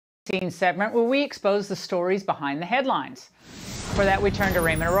behind-the-scenes segment where we expose the stories behind the headlines. For that, we turn to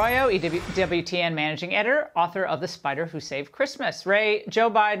Raymond Arroyo, EWTN managing editor, author of The Spider Who Saved Christmas. Ray, Joe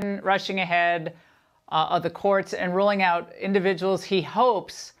Biden rushing ahead of the courts and ruling out individuals he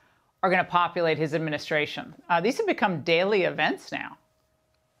hopes are going to populate his administration. These have become daily events now.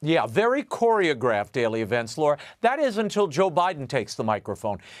 Yeah, very choreographed daily events, Laura. That is until Joe Biden takes the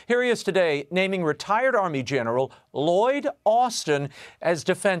microphone. Here he is today naming retired Army General Lloyd Austin as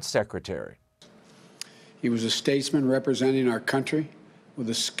Defense Secretary. He was a statesman representing our country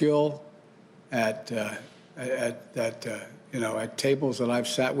with a skill at tables that I've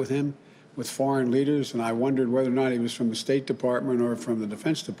sat with him, with foreign leaders, and I wondered whether or not he was from the State Department or from the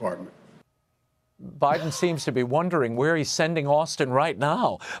Defense Department. Biden seems to be wondering where he's sending Austin right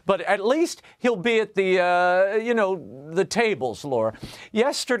now. But at least he'll be at the tables, Laura.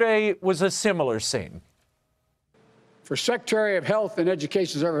 Yesterday was a similar scene. For Secretary of Health and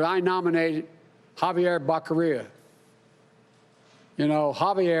Education Service, I nominated Javier Baccaria.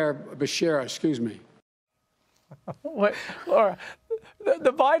 Javier Becerra, excuse me. What, Laura?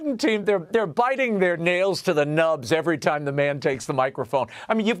 The Biden team, they're biting their nails to the nubs every time the man takes the microphone.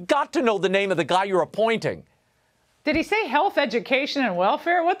 I mean, you've got to know the name of the guy you're appointing. Did he say health, education, and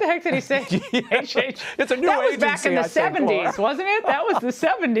welfare? What the heck did he say? It's a new that was agency, back in the 70s, wasn't it? That was the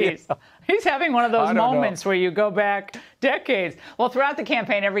 70s. Yeah. He's having one of those moments where you go back decades. Well, throughout the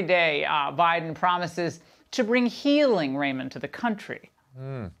campaign every day, Biden promises to bring healing, Raymond, to the country.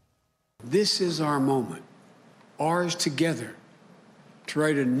 This is our moment, ours together, to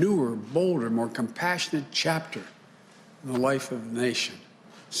write a newer, bolder, more compassionate chapter in the life of the nation.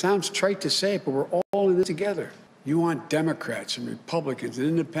 Sounds trite to say it, but we're all in it together. You want Democrats and Republicans and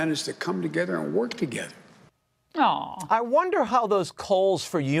independents to come together and work together. Aww. I wonder how those calls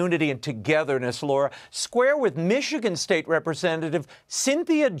for unity and togetherness, Laura, square with Michigan State Representative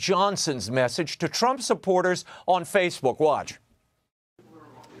Cynthia Johnson's message to Trump supporters on Facebook. Watch.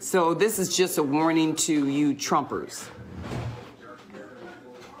 So this is just a warning to you Trumpers.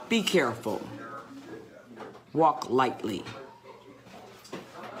 Be careful. Walk lightly.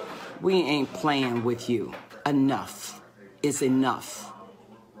 We ain't playing with you. Enough is enough.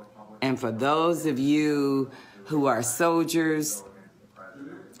 And for those of you who are soldiers,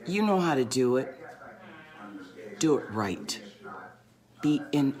 you know how to do it. Do it right. Be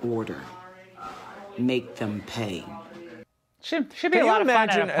in order. Make them pay. Should be a lot of fun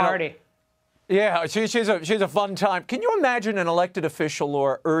at a party. Yeah, she's a fun time. Can you imagine an elected official,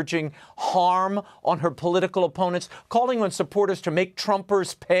 Laura, urging harm on her political opponents, calling on supporters to make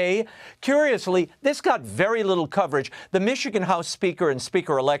Trumpers pay? Curiously, this got very little coverage. The Michigan House Speaker and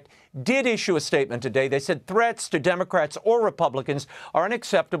Speaker-elect did issue a statement today. They said threats to Democrats or Republicans are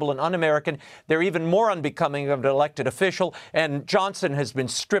unacceptable and un-American. They're even more unbecoming of an elected official. And Johnson has been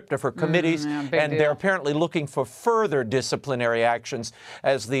stripped of her committees, and they're apparently looking for further disciplinary actions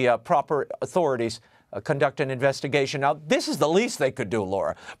as the proper authorities conduct an investigation. Now, this is the least they could do,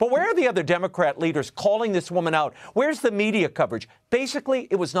 Laura. But where are the other Democrat leaders calling this woman out? Where's the media coverage? Basically,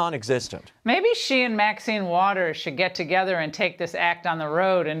 it was non-existent. Maybe she and Maxine Waters should get together and take this act on the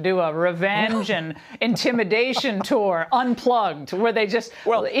road and do a revenge and intimidation tour, unplugged, where they just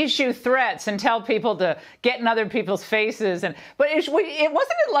issue threats and tell people to get in other people's faces. But it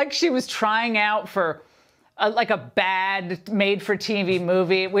wasn't like she was trying out for like a bad made-for-TV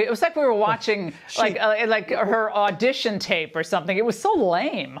movie. It was like we were watching like her audition tape or something. It was so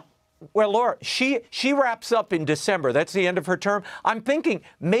lame. Well, Laura, she wraps up in December. That's the end of her term. I'm thinking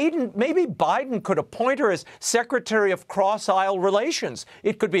maybe Biden could appoint her as Secretary of Cross-Aisle Relations.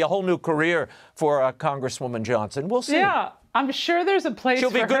 It could be a whole new career for Congresswoman Johnson. We'll see. Yeah. I'm sure there's a place for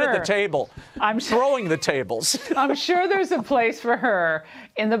her. She'll be good at the table. I'm throwing the tables. I'm sure there's a place for her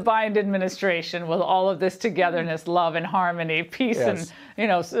in the Biden administration with all of this togetherness, love, and harmony, peace, and,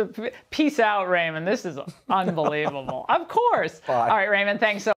 peace out, Raymond. This is unbelievable. Of course. Bye. All right, Raymond,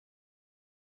 thanks so much.